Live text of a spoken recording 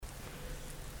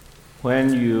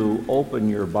When you open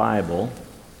your Bible,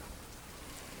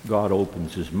 God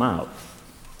opens his mouth.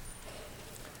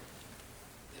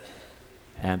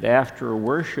 And after a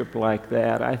worship like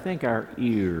that, I think our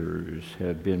ears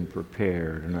have been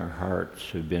prepared and our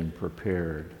hearts have been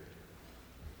prepared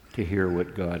to hear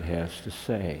what God has to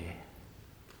say.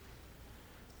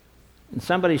 And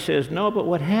somebody says, no, but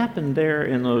what happened there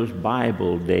in those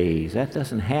Bible days, that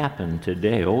doesn't happen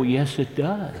today. Oh, yes, it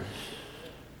does.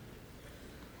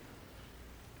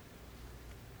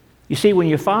 You see, when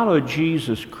you follow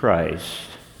Jesus Christ,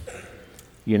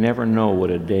 you never know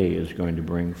what a day is going to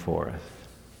bring forth.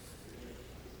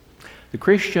 The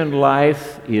Christian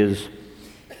life is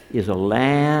a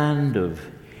land of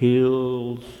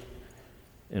hills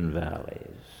and valleys.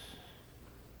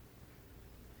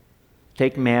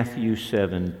 Take Matthew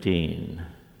 17,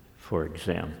 for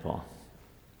example.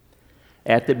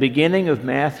 At the beginning of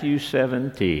Matthew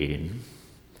 17,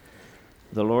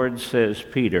 the Lord says,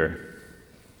 Peter,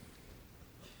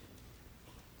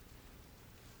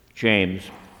 James,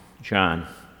 John,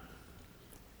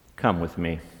 come with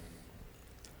me.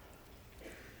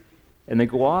 And they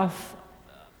go off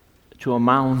to a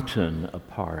mountain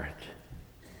apart.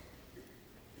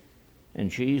 And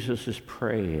Jesus is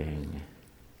praying.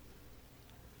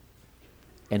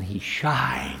 And he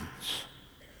shines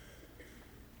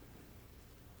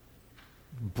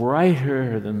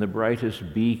brighter than the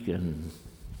brightest beacon.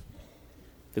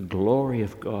 The glory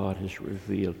of God is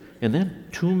revealed. And then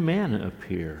two men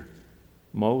appear,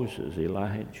 Moses,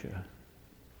 Elijah.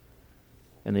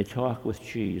 And they talk with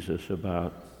Jesus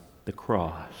about the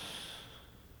cross.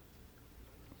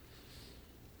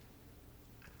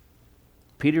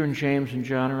 Peter and James and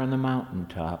John are on the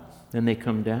mountaintop. Then they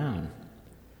come down.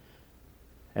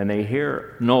 And they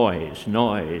hear noise,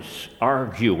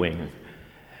 arguing.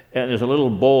 And there's a little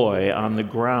boy on the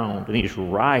ground, and he's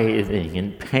writhing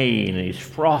in pain, and he's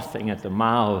frothing at the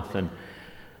mouth. And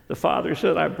the father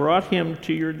said, I brought him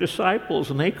to your disciples,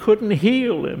 and they couldn't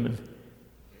heal him. And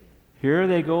here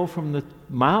they go from the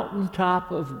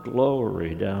mountaintop of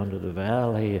glory down to the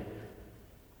valley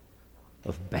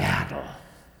of battle.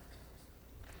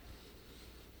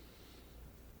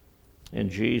 And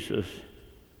Jesus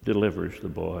delivers the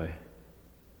boy,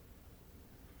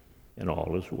 and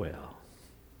all is well.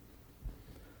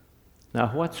 Now,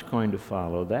 what's going to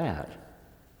follow that?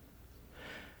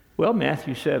 Well,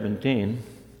 Matthew 17,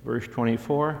 verse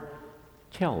 24,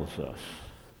 tells us.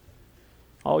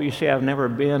 Oh, you say, I've never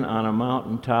been on a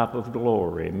mountaintop of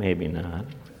glory. Maybe not.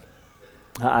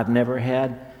 I've never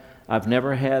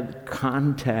had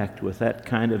contact with that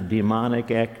kind of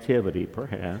demonic activity,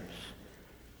 perhaps.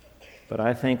 But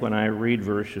I think when I read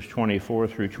verses 24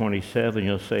 through 27,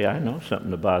 you'll say, I know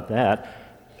something about that.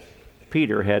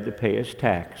 Peter had to pay his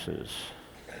taxes.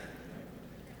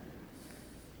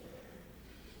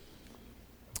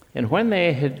 And when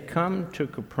they had come to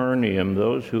Capernaum,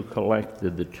 those who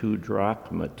collected the 2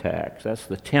 drachma tax, that's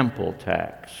the temple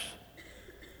tax,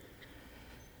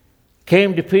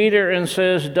 came to Peter and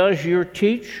says, does your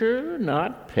teacher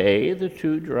not pay the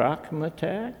 2 drachma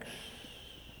tax?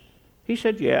 He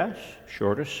said, yes.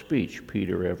 Shortest speech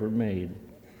Peter ever made.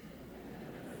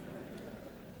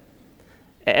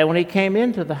 And when he came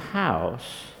into the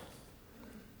house,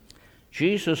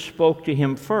 Jesus spoke to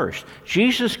him first.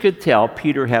 Jesus could tell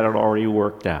Peter had it already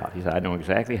worked out. He said, I know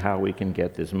exactly how we can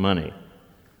get this money.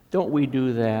 Don't we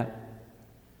do that?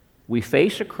 We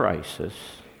face a crisis,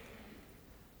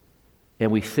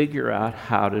 and we figure out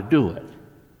how to do it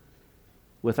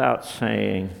without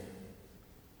saying,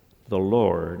 the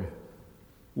Lord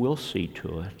will see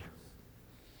to it.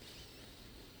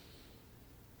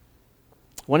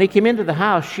 When he came into the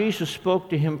house, Jesus spoke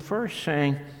to him first,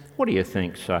 saying, what do you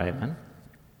think, Simon?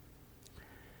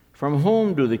 From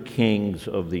whom do the kings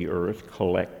of the earth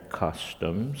collect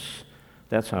customs?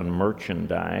 That's on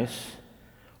merchandise.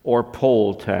 Or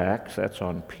poll tax? That's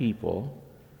on people.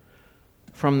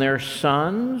 From their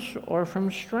sons or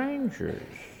from strangers?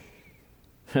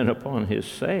 And upon his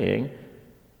saying,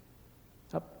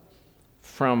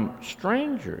 from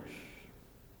strangers.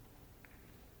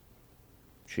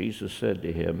 Jesus said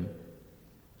to him,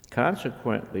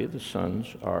 consequently, the sons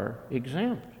are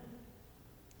exempt.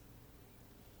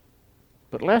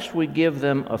 But lest we give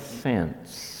them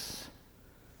offense,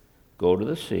 go to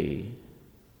the sea,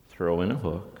 throw in a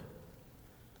hook,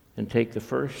 and take the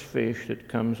first fish that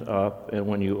comes up, and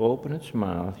when you open its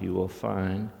mouth, you will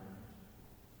find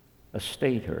a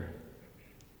stater.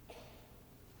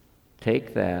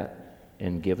 Take that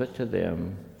and give it to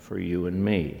them for you and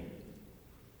me.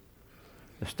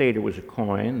 A stater was a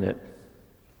coin that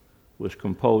was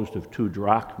composed of 2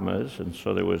 drachmas, and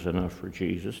so there was enough for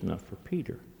Jesus, enough for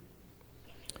Peter.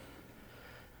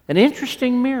 An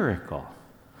interesting miracle.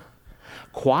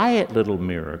 Quiet little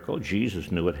miracle.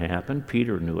 Jesus knew it happened.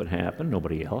 Peter knew it happened.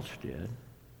 Nobody else did.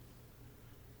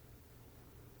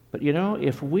 But you know,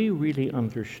 if we really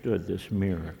understood this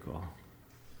miracle,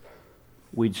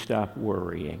 we'd stop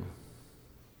worrying.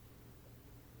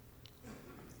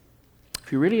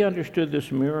 If you really understood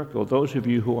this miracle, those of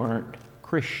you who aren't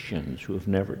Christians, who have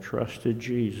never trusted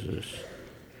Jesus,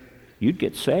 you'd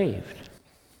get saved.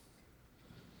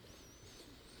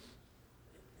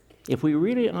 If we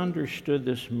really understood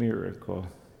this miracle,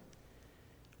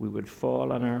 we would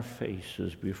fall on our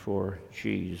faces before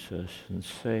Jesus and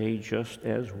say, just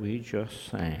as we just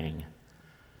sang,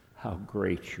 how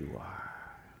great you are.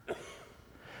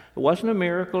 It wasn't a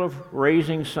miracle of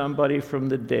raising somebody from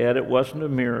the dead. It wasn't a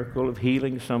miracle of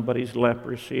healing somebody's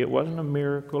leprosy. It wasn't a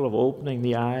miracle of opening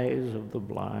the eyes of the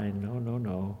blind. No, no,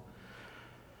 no.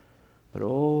 But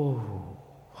oh,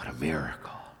 what a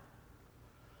miracle.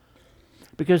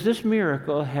 Because this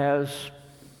miracle has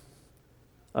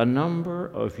a number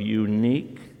of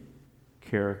unique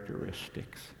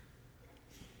characteristics.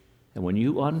 And when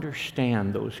you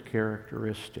understand those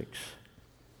characteristics,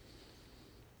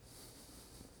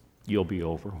 you'll be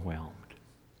overwhelmed.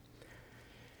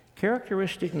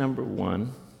 Characteristic number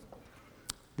one,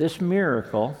 this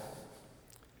miracle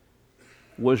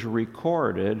was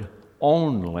recorded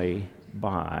only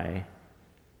by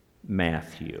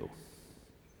Matthew.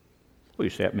 Well, you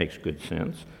say that makes good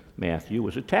sense. Matthew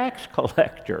was a tax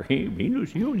collector. He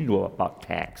knew about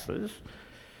taxes.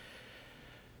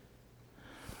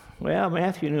 Well,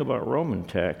 Matthew knew about Roman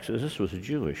taxes. This was a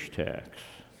Jewish tax.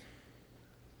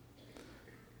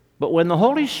 But when the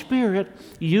Holy Spirit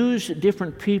used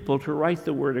different people to write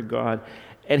the Word of God,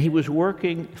 and he was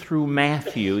working through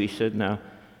Matthew, he said, now,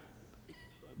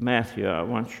 Matthew, I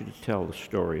want you to tell the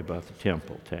story about the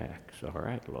temple tax. All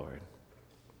right, Lord.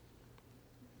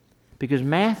 Because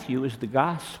Matthew is the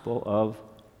gospel of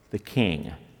the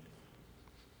King.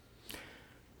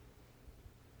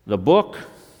 The book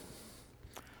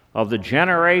of the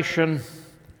generation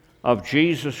of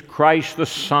Jesus Christ, the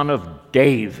Son of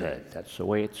David. That's the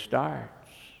way it starts.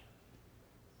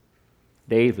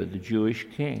 David, the Jewish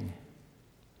king.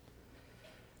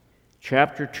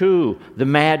 Chapter 2, the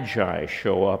Magi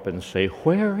show up and say,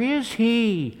 where is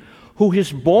he who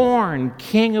is born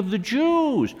King of the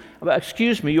Jews?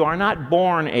 Excuse me, you are not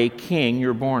born a king,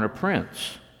 you're born a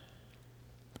prince.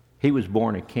 He was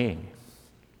born a king.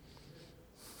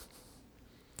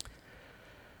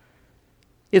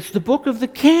 It's the book of the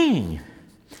King.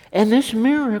 And this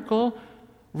miracle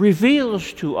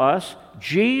reveals to us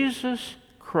Jesus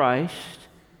Christ,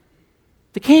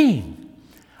 the King.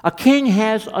 A king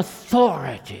has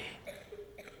authority.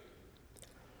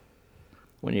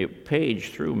 When you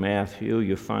page through Matthew,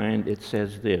 you find it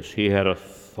says this: he had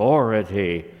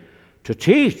authority to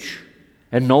teach,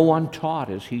 and no one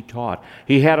taught as he taught.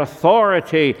 He had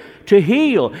authority to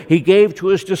heal. He gave to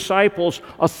his disciples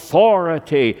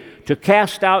authority to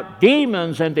cast out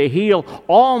demons and to heal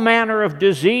all manner of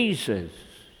diseases.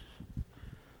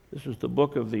 This is the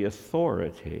book of the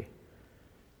authority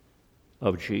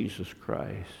of Jesus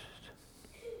Christ.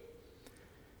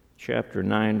 Chapter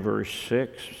 9, verse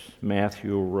 6,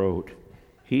 Matthew wrote,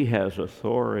 he has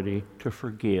authority to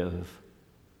forgive.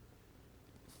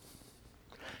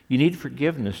 You need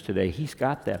forgiveness today. He's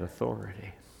got that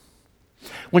authority.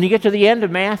 When you get to the end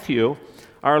of Matthew,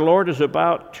 our Lord is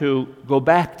about to go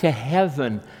back to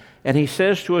heaven, and he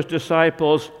says to his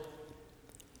disciples,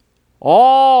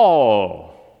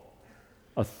 all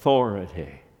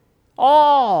authority,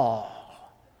 all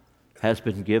has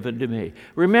been given to me.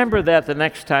 Remember that the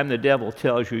next time the devil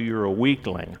tells you you're a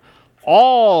weakling.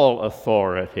 All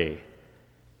authority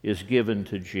is given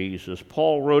to Jesus.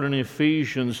 Paul wrote in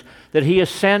Ephesians that he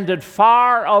ascended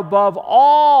far above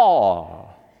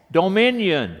all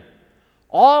dominion,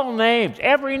 all names,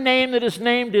 every name that is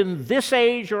named in this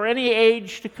age or any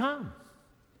age to come.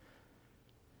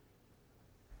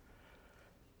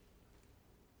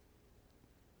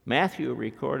 Matthew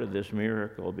recorded this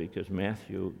miracle because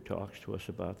Matthew talks to us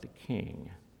about the king.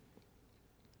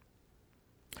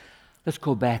 Let's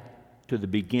go back to the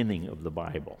beginning of the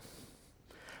Bible.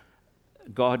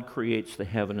 God creates the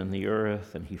heaven and the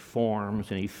earth, and he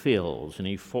forms and he fills, and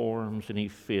he forms and he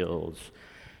fills.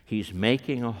 He's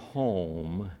making a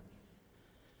home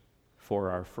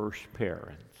for our first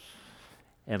parents,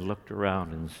 and looked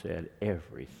around and said,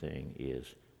 everything is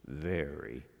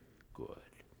very good.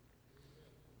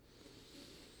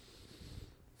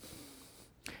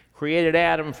 Created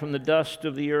Adam from the dust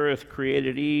of the earth,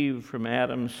 created Eve from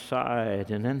Adam's side,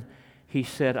 and then he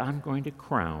said, I'm going to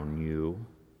crown you.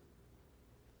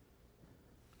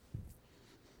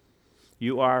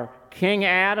 You are King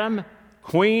Adam,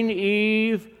 Queen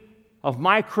Eve of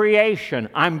my creation.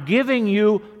 I'm giving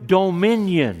you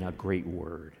dominion, a great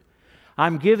word.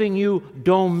 I'm giving you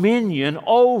dominion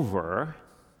over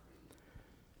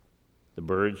the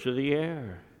birds of the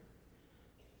air,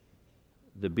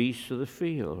 the beasts of the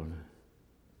field,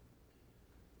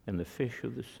 and the fish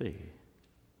of the sea.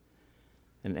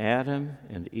 And Adam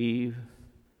and Eve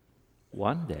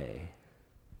one day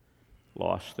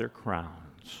lost their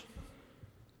crowns.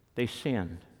 They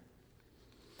sinned.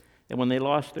 And when they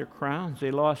lost their crowns,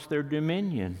 they lost their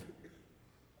dominion.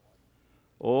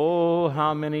 Oh,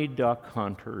 how many duck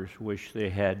hunters wish they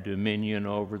had dominion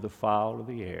over the fowl of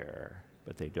the air,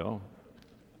 but they don't.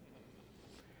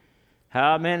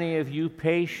 How many of you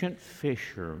patient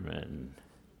fishermen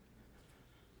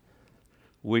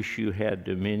wish you had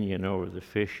dominion over the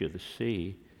fish of the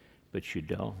sea, but you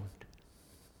don't?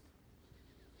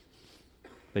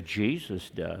 But Jesus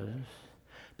does,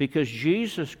 because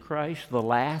Jesus Christ, the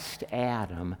last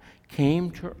Adam, came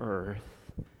to earth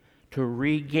to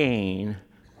regain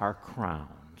our crowns.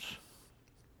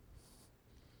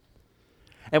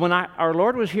 And when our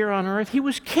Lord was here on earth, he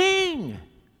was king.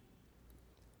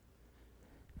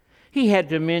 He had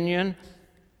dominion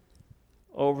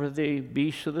over the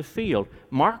beasts of the field.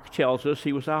 Mark tells us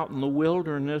he was out in the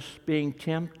wilderness being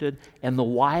tempted, and the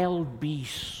wild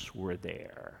beasts were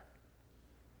there.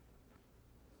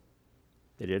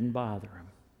 They didn't bother him.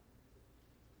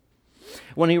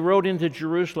 When he rode into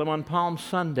Jerusalem on Palm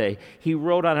Sunday, he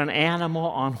rode on an animal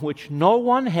on which no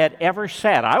one had ever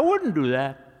sat. I wouldn't do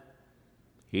that.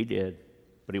 He did,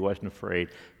 but he wasn't afraid.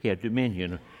 He had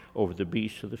dominion over the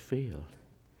beasts of the field.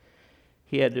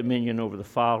 He had dominion over the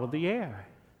fowl of the air.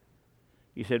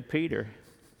 He said, Peter,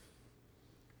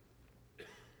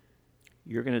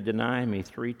 you're going to deny me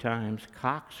 3 times.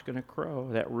 Cock's going to crow.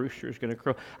 That rooster's going to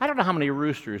crow. I don't know how many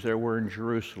roosters there were in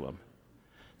Jerusalem.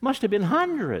 Must have been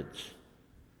hundreds.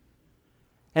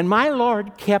 And my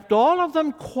Lord kept all of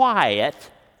them quiet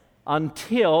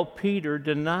until Peter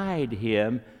denied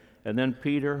him. And then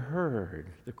Peter heard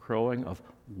the crowing of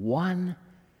one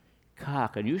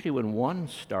cock. And usually when one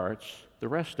starts, the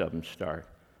rest of them start.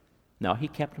 No, he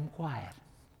kept them quiet.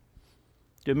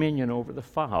 Dominion over the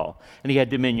fowl. And he had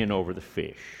dominion over the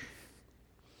fish.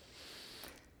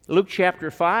 Luke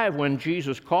chapter 5, when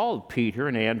Jesus called Peter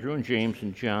and Andrew and James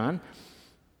and John,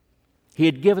 he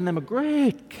had given them a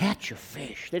great catch of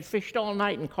fish. They'd fished all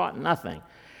night and caught nothing.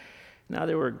 Now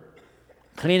they were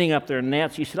cleaning up their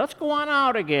nets. He said, let's go on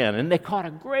out again. And they caught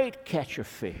a great catch of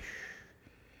fish.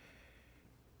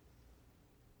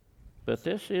 But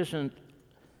this isn't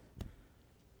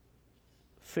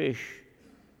fish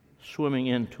swimming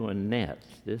into a net.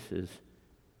 This is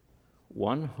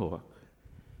one hook,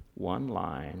 one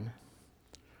line,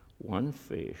 one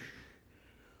fish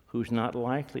who's not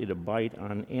likely to bite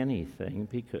on anything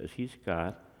because he's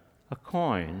got a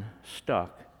coin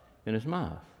stuck in his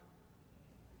mouth.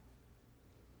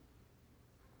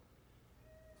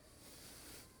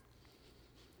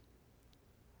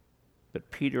 But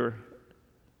Peter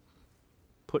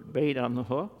put bait on the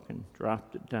hook and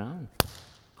dropped it down,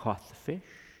 caught the fish,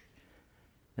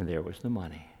 and there was the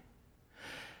money.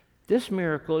 This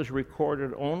miracle is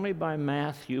recorded only by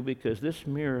Matthew because this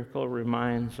miracle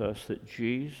reminds us that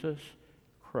Jesus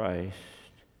Christ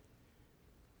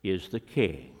is the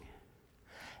King.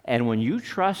 And when you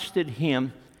trusted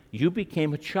him, you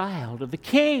became a child of the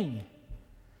King.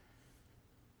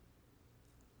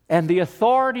 And the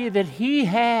authority that he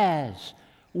has,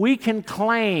 we can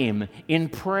claim in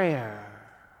prayer.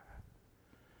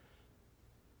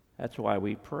 That's why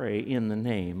we pray in the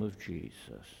name of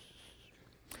Jesus.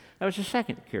 Now, there's a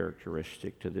second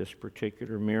characteristic to this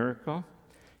particular miracle.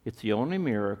 It's the only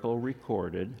miracle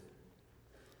recorded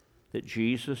that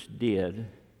Jesus did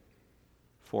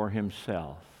for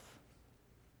himself.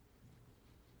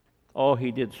 Oh,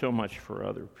 he did so much for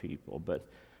other people, but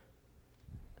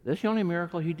this is the only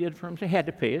miracle he did for himself. He had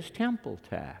to pay his temple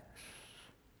tax.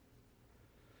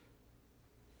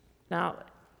 Now,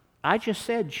 I just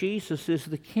said Jesus is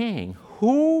the king.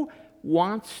 Who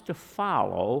wants to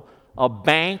follow a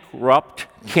bankrupt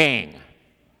king?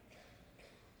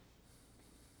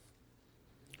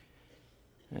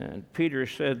 And Peter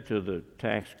said to the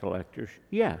tax collectors,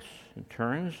 yes, and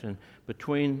turns and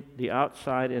between the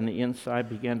outside and the inside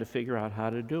began to figure out how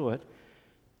to do it.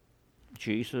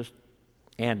 Jesus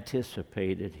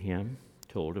anticipated him,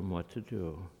 told him what to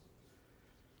do.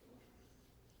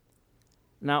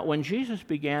 Now, when Jesus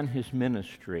began his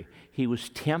ministry, he was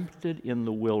tempted in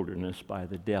the wilderness by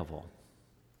the devil.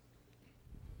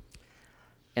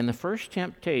 And the first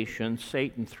temptation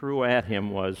Satan threw at him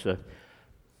was,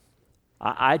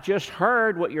 I just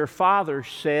heard what your father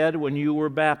said when you were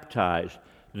baptized.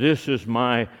 This is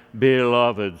my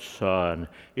beloved Son.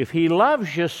 If he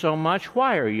loves you so much,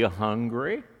 why are you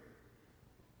hungry?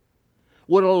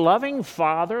 Would a loving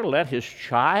father let his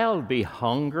child be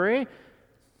hungry?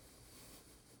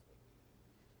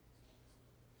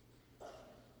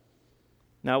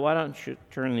 Now, why don't you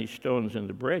turn these stones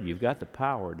into bread? You've got the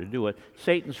power to do it.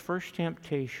 Satan's first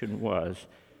temptation was,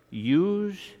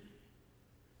 use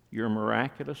your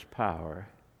miraculous power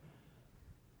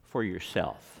for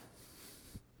yourself.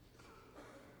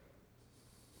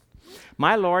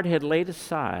 My Lord had laid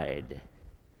aside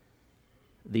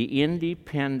the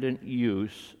independent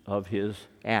use of his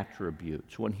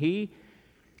attributes. When he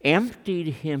emptied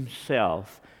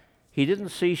himself, he didn't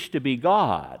cease to be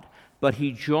God, but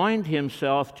he joined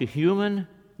himself to human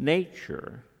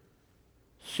nature,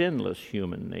 sinless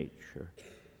human nature,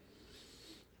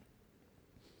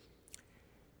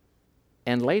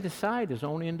 and laid aside his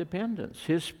own independence.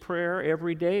 His prayer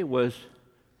every day was,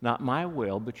 not my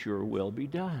will, but your will be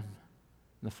done.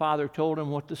 And the Father told him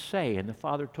what to say, and the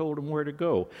Father told him where to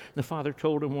go, and the Father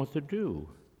told him what to do.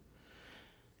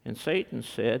 And Satan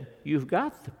said, you've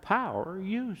got the power,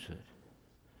 use it.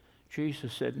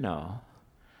 Jesus said, no,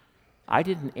 I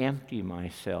didn't empty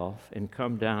myself and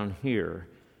come down here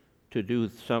to do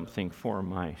something for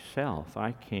myself.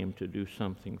 I came to do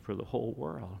something for the whole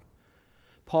world.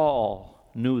 Paul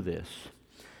knew this.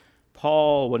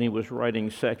 Paul, when he was writing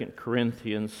 2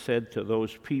 Corinthians, said to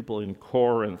those people in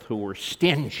Corinth who were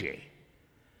stingy,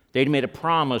 they'd made a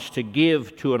promise to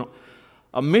give to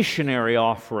a missionary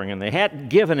offering, and they hadn't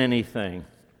given anything.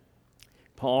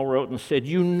 Paul wrote and said,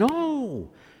 you know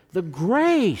the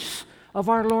grace of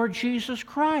our Lord Jesus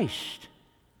Christ,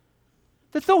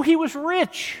 that though he was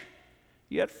rich,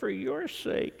 yet for your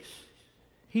sakes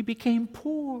he became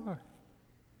poor,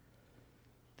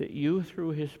 that you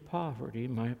through his poverty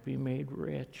might be made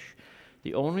rich.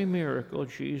 The only miracle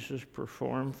Jesus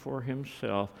performed for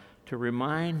himself to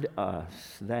remind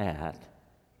us that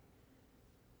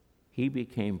he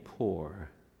became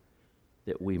poor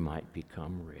that we might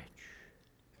become rich.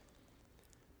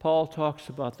 Paul talks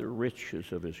about the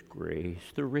riches of his grace,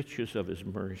 the riches of his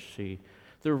mercy,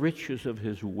 the riches of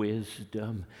his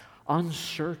wisdom,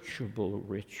 unsearchable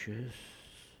riches.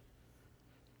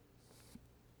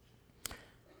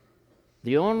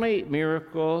 The only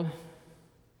miracle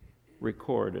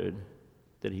recorded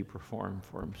that he performed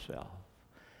for himself,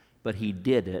 but he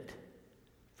did it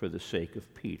for the sake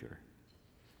of Peter.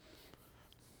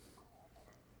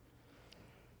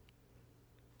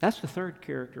 That's the third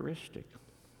characteristic.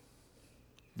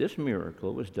 This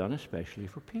miracle was done especially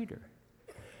for Peter.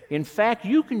 In fact,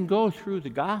 you can go through the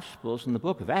Gospels and the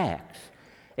book of Acts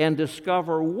and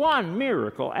discover one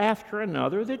miracle after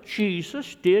another that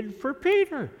Jesus did for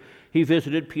Peter. He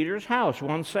visited Peter's house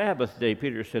one Sabbath day.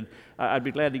 Peter said, I'd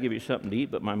be glad to give you something to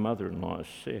eat, but my mother-in-law is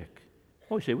sick.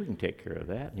 Oh, he said, we can take care of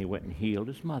that. And he went and healed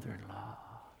his mother-in-law.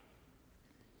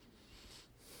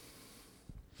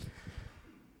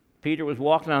 Peter was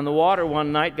walking on the water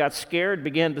one night, got scared,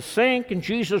 began to sink, and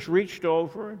Jesus reached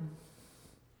over and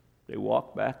they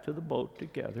walked back to the boat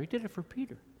together. He did it for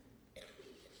Peter.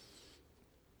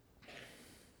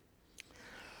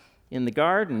 In the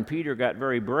garden, Peter got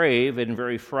very brave and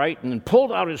very frightened and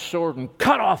pulled out his sword and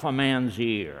cut off a man's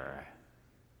ear.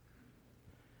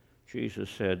 Jesus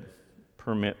said,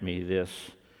 permit me this,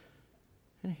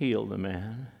 and healed the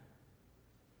man.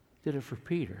 Did it for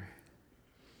Peter.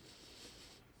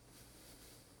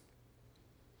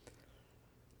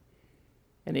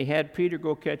 And he had Peter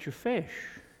go catch a fish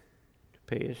to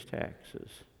pay his taxes.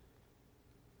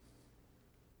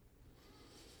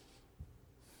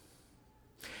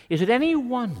 Is it any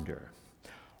wonder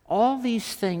all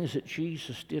these things that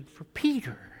Jesus did for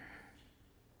Peter,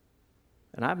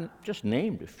 and I've just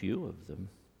named a few of them,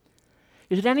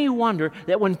 is it any wonder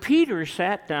that when Peter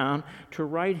sat down to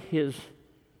write his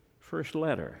first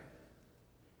letter,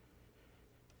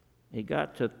 he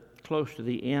got to close to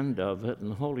the end of it,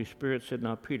 and the Holy Spirit said,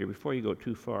 now, Peter, before you go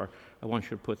too far, I want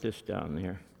you to put this down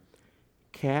there.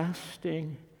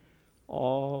 Casting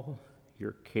all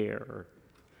your care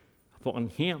upon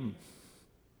him,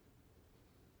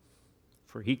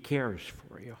 for he cares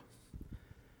for you.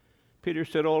 Peter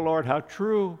said, oh, Lord, how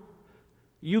true.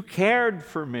 You cared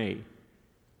for me.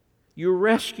 You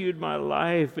rescued my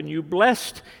life, and you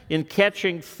blessed in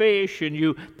catching fish, and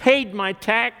you paid my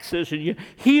taxes, and you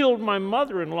healed my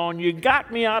mother-in-law, and you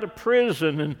got me out of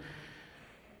prison. And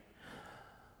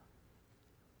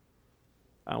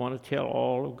I want to tell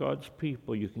all of God's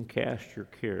people, you can cast your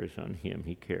cares on him.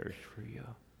 He cares for you.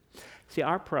 See,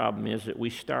 our problem is that we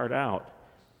start out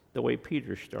the way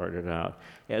Peter started out.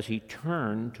 As he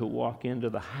turned to walk into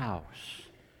the house,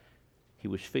 he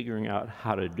was figuring out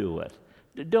how to do it.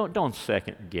 Don't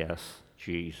second guess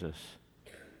Jesus.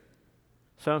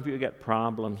 Some of you got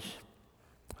problems,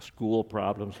 school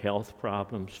problems, health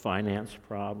problems, finance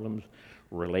problems,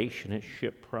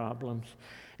 relationship problems,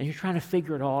 and you're trying to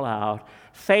figure it all out.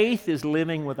 Faith is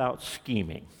living without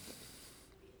scheming.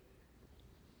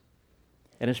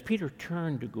 And as Peter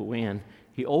turned to go in,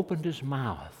 he opened his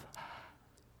mouth,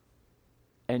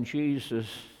 and Jesus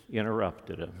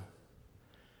interrupted him.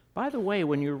 By the way,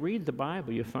 when you read the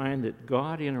Bible, you find that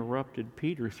God interrupted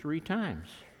Peter 3 times.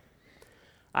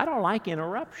 I don't like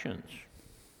interruptions.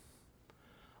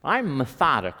 I'm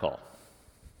methodical.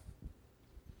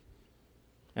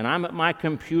 And I'm at my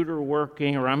computer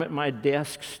working, or I'm at my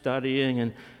desk studying,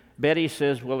 and Betty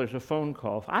says, well, there's a phone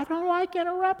call. I don't like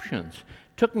interruptions.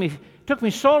 Took me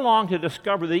so long to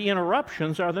discover the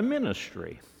interruptions are the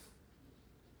ministry.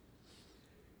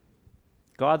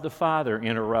 God the Father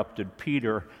interrupted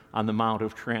Peter on the Mount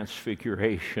of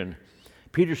Transfiguration.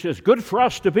 Peter says, good for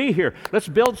us to be here. Let's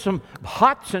build some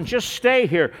huts and just stay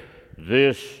here.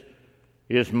 This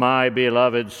is my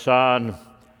beloved Son.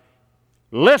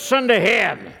 Listen to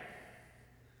him.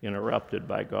 Interrupted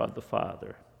by God the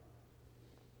Father.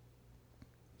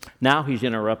 Now he's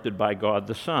interrupted by God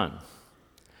the Son.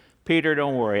 Peter,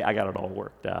 don't worry, I got it all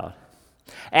worked out.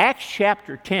 Acts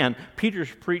chapter 10, Peter's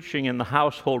preaching in the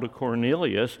household of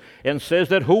Cornelius and says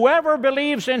that whoever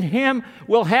believes in him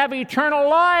will have eternal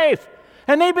life.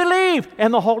 And they believed,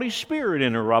 and the Holy Spirit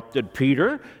interrupted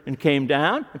Peter and came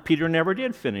down, and Peter never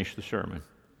did finish the sermon.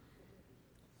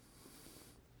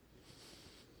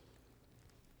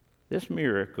 This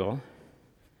miracle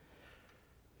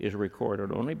is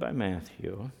recorded only by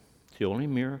Matthew. It's the only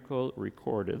miracle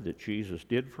recorded that Jesus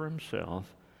did for himself,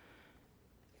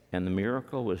 and the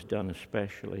miracle was done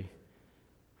especially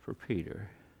for Peter.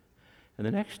 And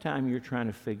the next time you're trying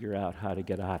to figure out how to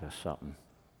get out of something,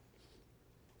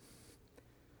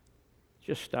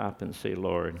 just stop and say,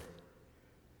 Lord,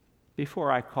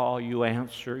 before I call, you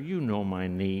answer. You know my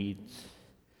needs.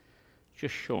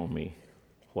 Just show me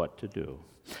what to do.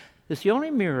 It's the only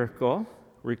miracle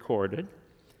recorded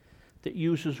that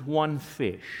uses one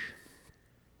fish.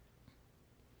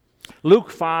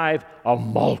 Luke 5, a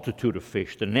multitude of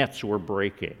fish. The nets were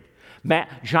breaking.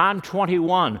 John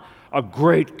 21, a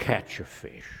great catch of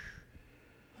fish.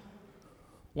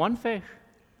 One fish.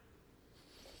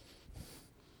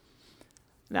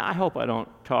 Now, I hope I don't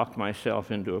talk myself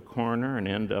into a corner and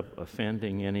end up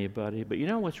offending anybody, but you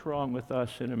know what's wrong with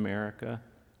us in America?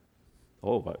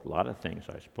 Oh, a lot of things,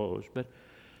 I suppose, but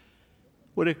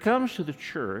when it comes to the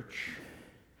church,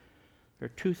 there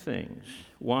are 2 things.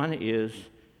 One is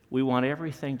we want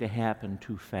everything to happen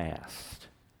too fast.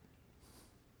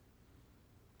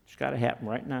 It's got to happen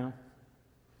right now.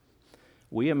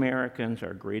 We Americans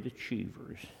are great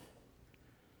achievers.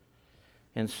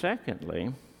 And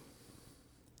secondly,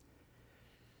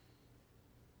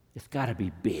 it's got to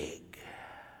be big.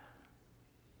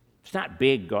 It's not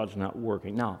big, God's not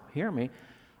working. Now, hear me.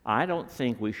 I don't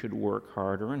think we should work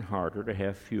harder and harder to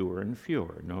have fewer and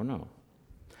fewer. No.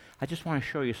 I just want to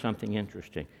show you something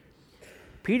interesting.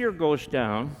 Peter goes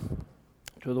down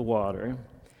to the water,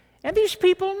 and these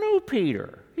people knew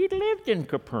Peter. He'd lived in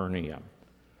Capernaum.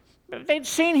 They'd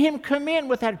seen him come in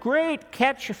with that great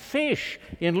catch of fish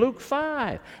in Luke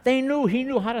 5. He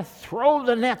knew how to throw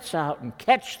the nets out and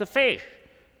catch the fish.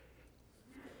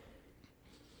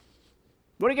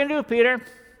 What are you going to do, Peter?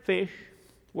 Fish.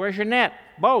 Where's your net?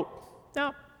 Boat.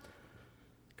 No.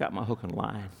 Got my hook and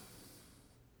line.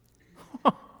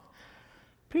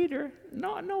 Peter,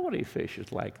 nobody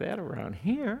fishes like that around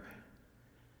here.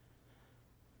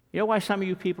 You know why some of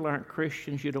you people aren't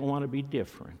Christians? You don't want to be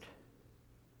different.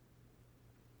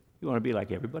 You want to be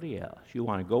like everybody else. You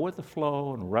want to go with the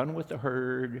flow and run with the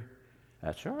herd.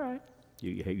 That's all right.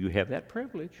 You have that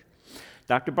privilege.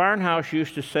 Dr. Barnhouse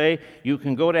used to say, you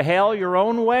can go to hell your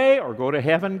own way or go to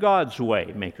heaven God's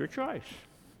way. Make your choice.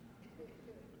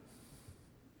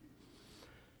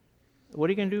 What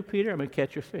are you going to do, Peter? I'm going to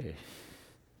catch a fish.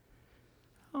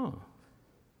 Oh.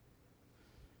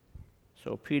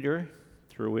 So Peter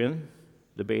threw in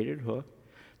the baited hook.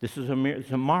 This is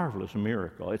it's a marvelous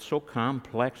miracle. It's so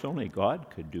complex, only God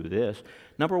could do this.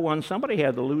 Number one, somebody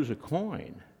had to lose a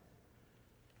coin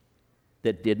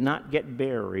that did not get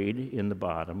buried in the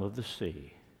bottom of the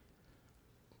sea.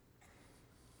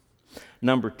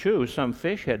 Number two, some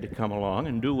fish had to come along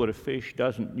and do what a fish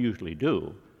doesn't usually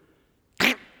do.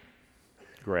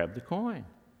 Grab the coin.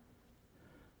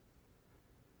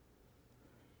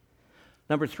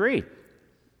 Number three,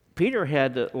 Peter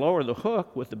had to lower the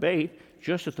hook with the bait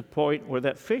just at the point where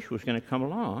that fish was going to come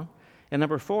along. And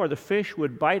number 4, the fish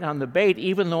would bite on the bait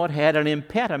even though it had an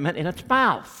impediment in its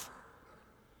mouth.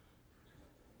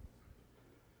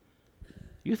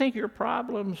 You think your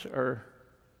problems are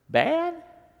bad?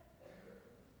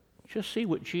 Just see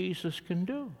what Jesus can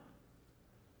do.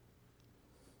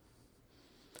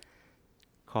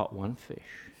 Caught one fish,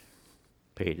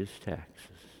 paid his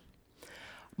taxes.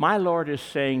 My Lord is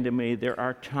saying to me, there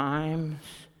are times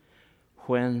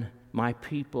when my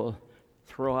people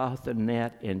throw out the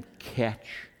net and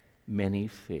catch many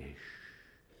fish.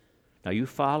 Now you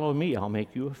follow me, I'll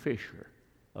make you a fisher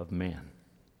of men.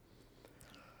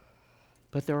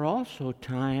 But there are also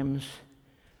times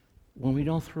when we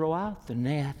don't throw out the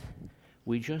net,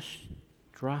 we just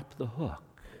drop the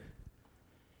hook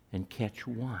and catch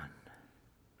one.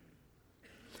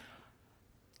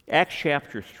 Acts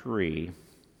chapter 3,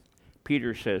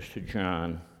 Peter says to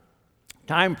John,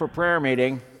 time for prayer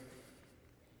meeting.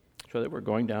 So they were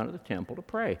going down to the temple to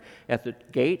pray. At the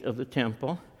gate of the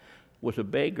temple was a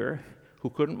beggar who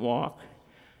couldn't walk,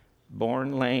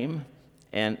 born lame,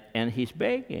 and he's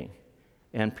begging.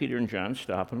 And Peter and John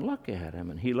stop and look at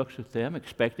him, and he looks at them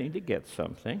expecting to get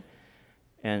something.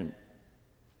 And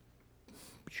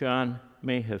John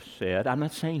may have said, I'm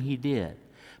not saying he did,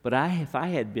 but if I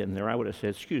had been there, I would have said,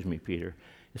 excuse me, Peter,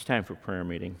 it's time for prayer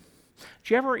meeting.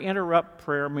 Did you ever interrupt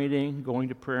prayer meeting, going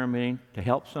to prayer meeting, to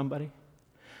help somebody?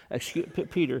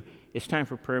 Peter, it's time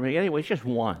for prayer meeting. Anyway, it's just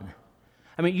one.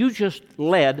 I mean, you just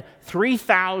led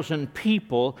 3,000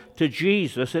 people to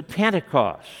Jesus at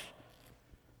Pentecost.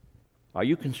 Are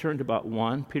you concerned about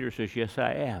one? Peter says, yes,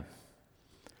 I am.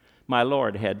 My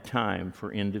Lord had time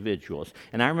for individuals.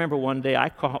 And I remember one day I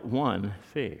caught one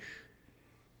fish.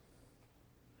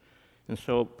 And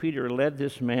so Peter led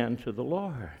this man to the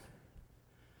Lord.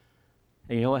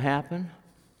 And you know what happened?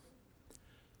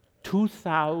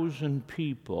 2,000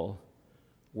 people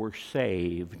were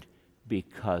saved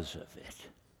because of it.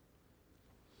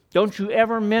 Don't you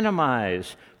ever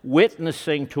minimize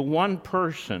witnessing to one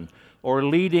person or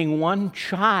leading one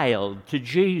child to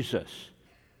Jesus.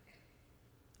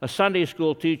 A Sunday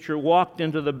school teacher walked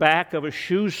into the back of a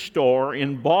shoe store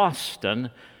in Boston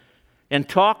and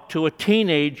talked to a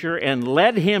teenager and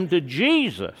led him to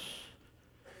Jesus.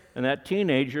 And that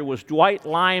teenager was Dwight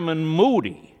Lyman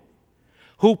Moody,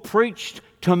 who preached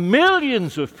to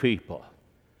millions of people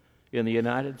in the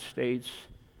United States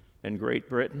and Great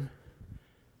Britain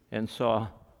and saw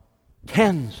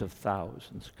tens of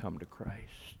thousands come to Christ.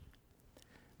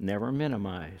 Never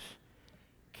minimize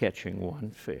catching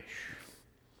one fish.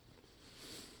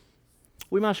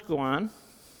 We must go on.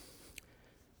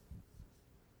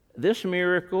 This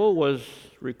miracle was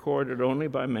recorded only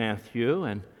by Matthew,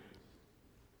 and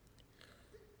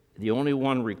the only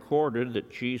one recorded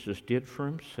that Jesus did for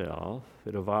himself.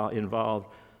 It involved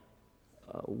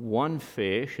one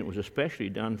fish, and it was especially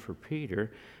done for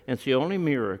Peter, and it's the only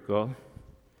miracle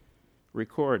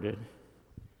recorded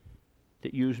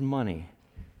that used money.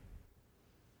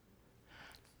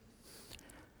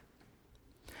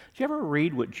 Did you ever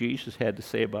read what Jesus had to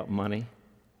say about money?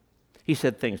 He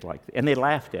said things like, and they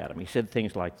laughed at him. He said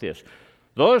things like this: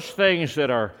 those things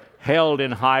that are held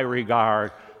in high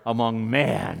regard among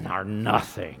men are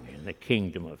nothing in the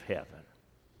kingdom of heaven.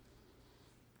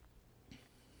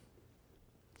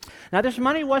 Now, this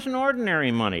money wasn't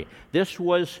ordinary money. This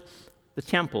was the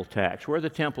temple tax. Where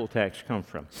did the temple tax come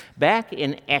from? Back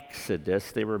in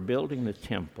Exodus, they were building the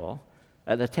temple,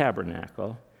 the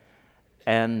tabernacle,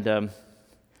 and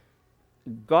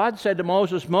God said to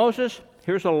Moses, Moses,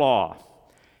 here's a law.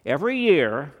 Every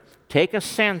year, take a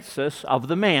census of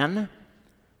the men,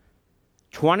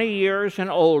 20 years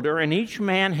and older, and each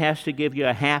man has to give you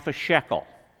a half a shekel.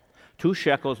 2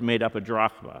 shekels made up a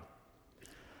drachma.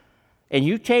 And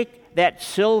you take that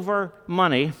silver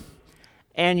money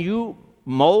and you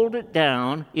mold it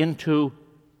down into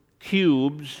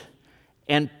cubes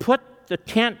and put the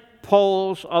tent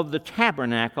poles of the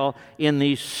tabernacle in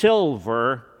these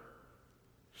silver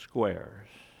squares.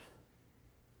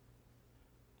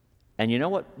 And you know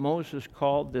what Moses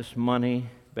called this money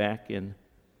back in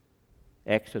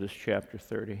Exodus chapter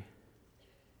 30?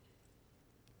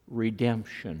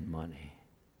 Redemption money.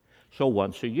 So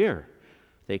once a year,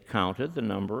 they counted the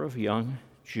number of young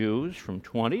Jews from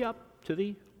 20 up to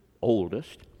the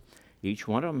oldest. Each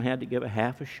one of them had to give a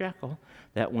half a shekel.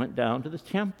 That went down to the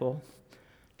temple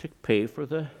to pay for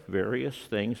the various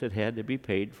things that had to be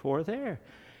paid for there.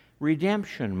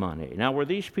 Redemption money. Now, were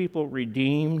these people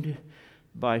redeemed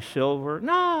by silver?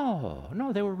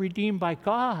 No, they were redeemed by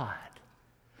God.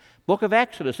 Book of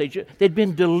Exodus, they'd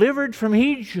been delivered from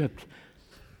Egypt.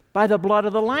 by the blood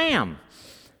of the Lamb.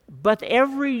 But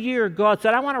every year God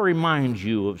said, I want to remind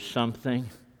you of something.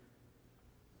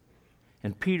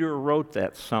 And Peter wrote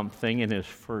that something in his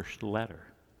first letter.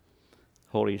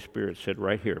 Holy Spirit said,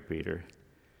 right here, Peter,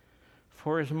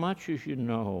 for as much as you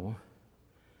know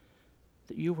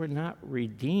that you were not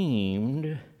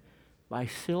redeemed by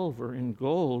silver and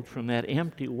gold from that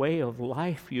empty way of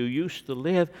life you used to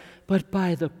live, but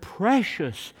by the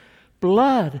precious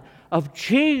blood of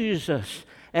Jesus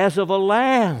as of a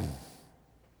lamb,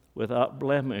 without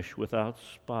blemish, without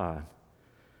spot.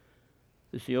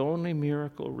 It's the only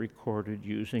miracle recorded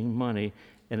using money,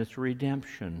 and it's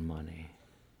redemption money.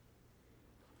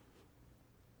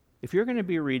 If you're going to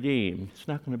be redeemed, it's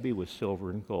not going to be with silver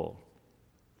and gold.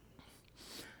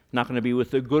 Not going to be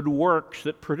with the good works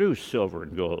that produce silver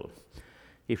and gold.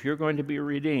 If you're going to be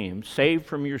redeemed, saved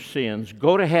from your sins,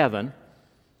 go to heaven,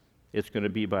 it's going to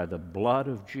be by the blood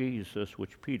of Jesus,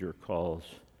 which Peter calls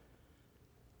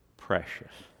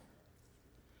precious.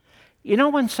 You know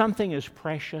when something is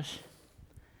precious,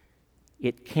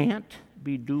 it can't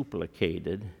be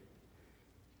duplicated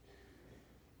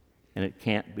and it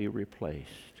can't be replaced.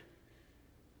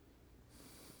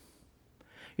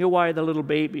 You know why the little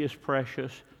baby is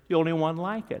precious? The only one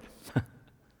like it.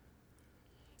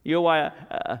 You know why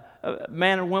a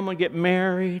man and woman get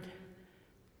married?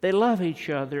 They love each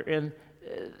other, and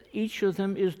each of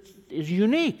them is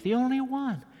unique, the only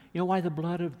one. You know why the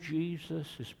blood of Jesus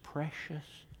is precious?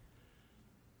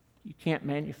 You can't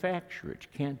manufacture it.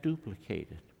 You can't duplicate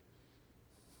it.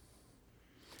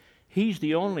 He's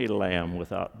the only lamb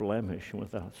without blemish and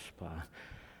without spot.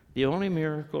 The only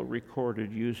miracle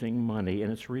recorded using money,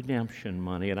 and it's redemption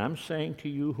money. And I'm saying to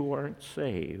you who aren't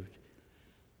saved,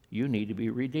 you need to be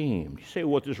redeemed. You say,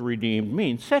 what does redeemed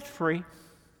mean? Set free.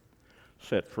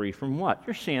 Set free from what?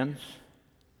 Your sins.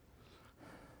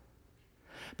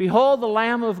 Behold the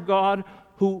Lamb of God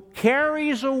who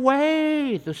carries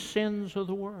away the sins of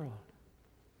the world.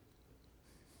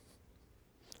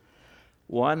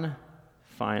 One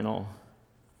final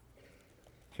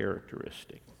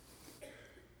characteristic.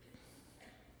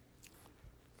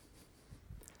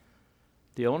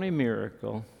 The only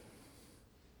miracle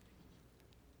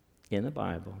in the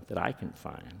Bible that I can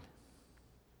find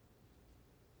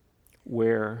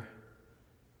where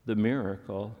the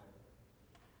miracle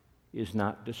is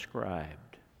not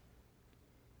described.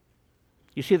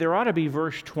 You see, there ought to be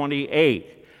verse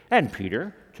 28. And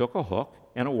Peter took a hook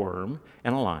and a worm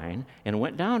and a line and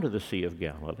went down to the Sea of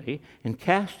Galilee and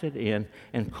cast it in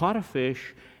and caught a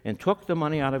fish and took the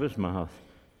money out of his mouth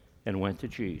and went to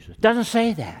Jesus. It doesn't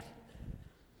say that.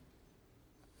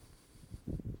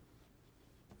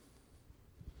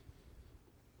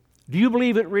 Do you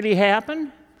believe it really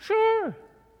happened? Sure.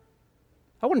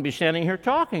 I wouldn't be standing here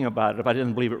talking about it if I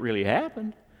didn't believe it really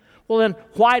happened. Well, then,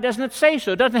 why doesn't it say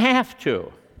so? It doesn't have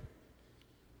to.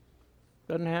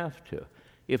 Doesn't have to.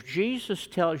 If Jesus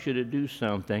tells you to do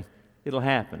something, it'll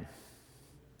happen.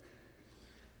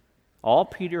 All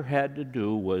Peter had to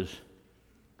do was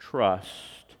trust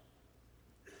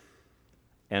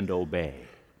and obey.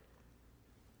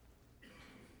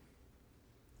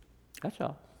 That's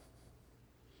all.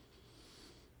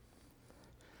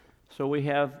 So we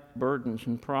have burdens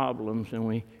and problems, and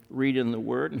we read in the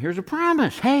Word, and here's a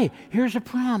promise. Hey, here's a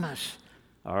promise.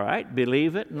 All right,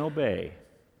 believe it and obey,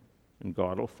 and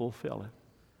God will fulfill it.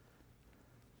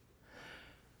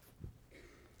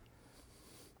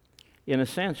 In a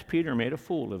sense, Peter made a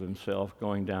fool of himself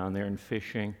going down there and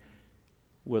fishing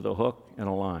with a hook and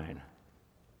a line.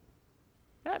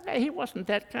 He wasn't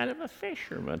that kind of a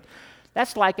fisherman.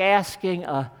 That's like asking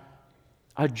a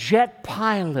jet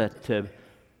pilot to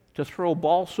throw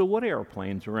balsa wood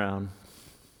airplanes around.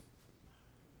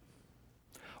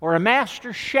 Or a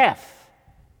master chef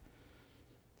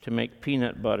to make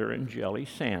peanut butter and jelly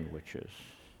sandwiches.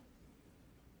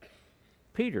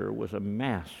 Peter was a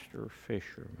master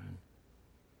fisherman.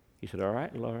 He said, all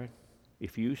right, Lord,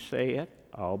 if you say it,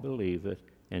 I'll believe it,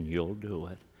 and you'll do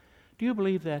it. Do you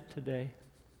believe that today?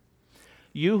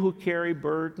 You who carry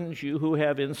burdens, you who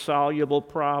have insoluble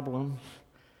problems,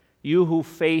 you who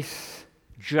face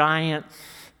giants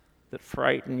that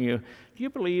frighten you, do you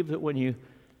believe that when you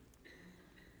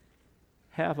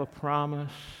have a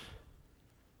promise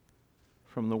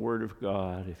from the Word of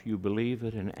God, if you believe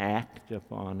it and act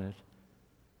upon it,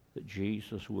 that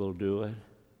Jesus will do it?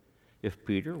 If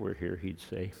Peter were here, he'd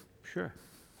say, sure,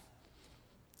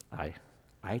 I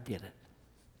did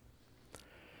it.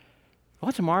 Well,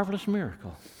 it's a marvelous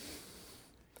miracle.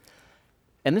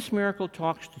 And this miracle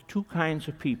talks to two kinds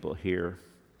of people here.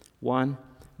 One,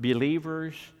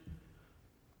 believers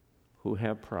who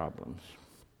have problems.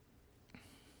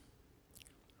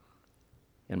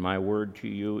 And my word to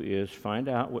you is find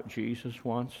out what Jesus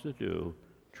wants to do,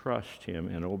 trust him,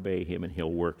 and obey him, and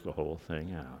he'll work the whole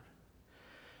thing out.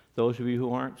 Those of you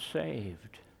who aren't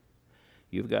saved,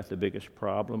 you've got the biggest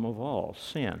problem of all,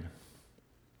 sin,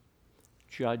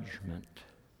 judgment.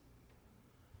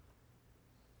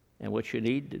 And what you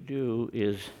need to do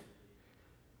is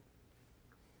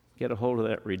get a hold of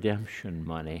that redemption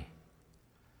money.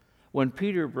 When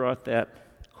Peter brought that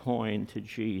coin to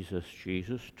Jesus,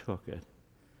 Jesus took it.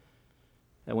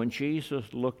 And when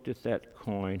Jesus looked at that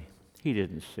coin, he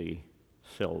didn't see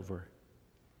silver.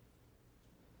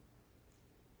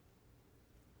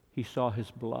 He saw his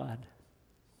blood.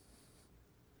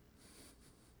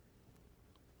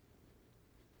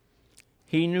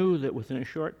 He knew that within a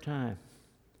short time,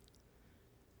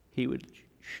 he would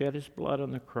shed his blood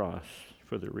on the cross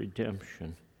for the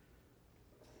redemption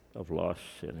of lost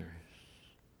sinners.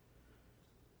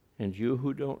 And you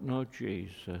who don't know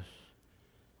Jesus,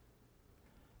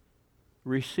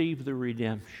 receive the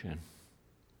redemption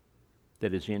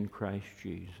that is in Christ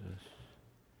Jesus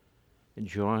and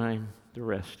join the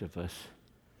rest of us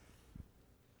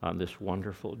on this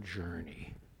wonderful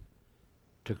journey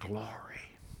to glory.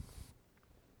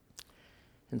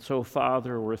 And so,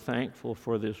 Father, we're thankful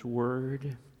for this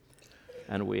word,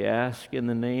 and we ask in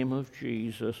the name of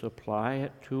Jesus, apply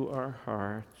it to our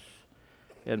hearts.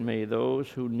 And may those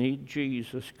who need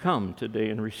Jesus come today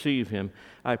and receive him.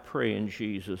 I pray in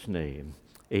Jesus' name.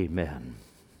 Amen.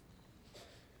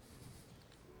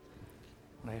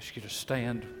 I ask you to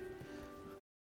stand.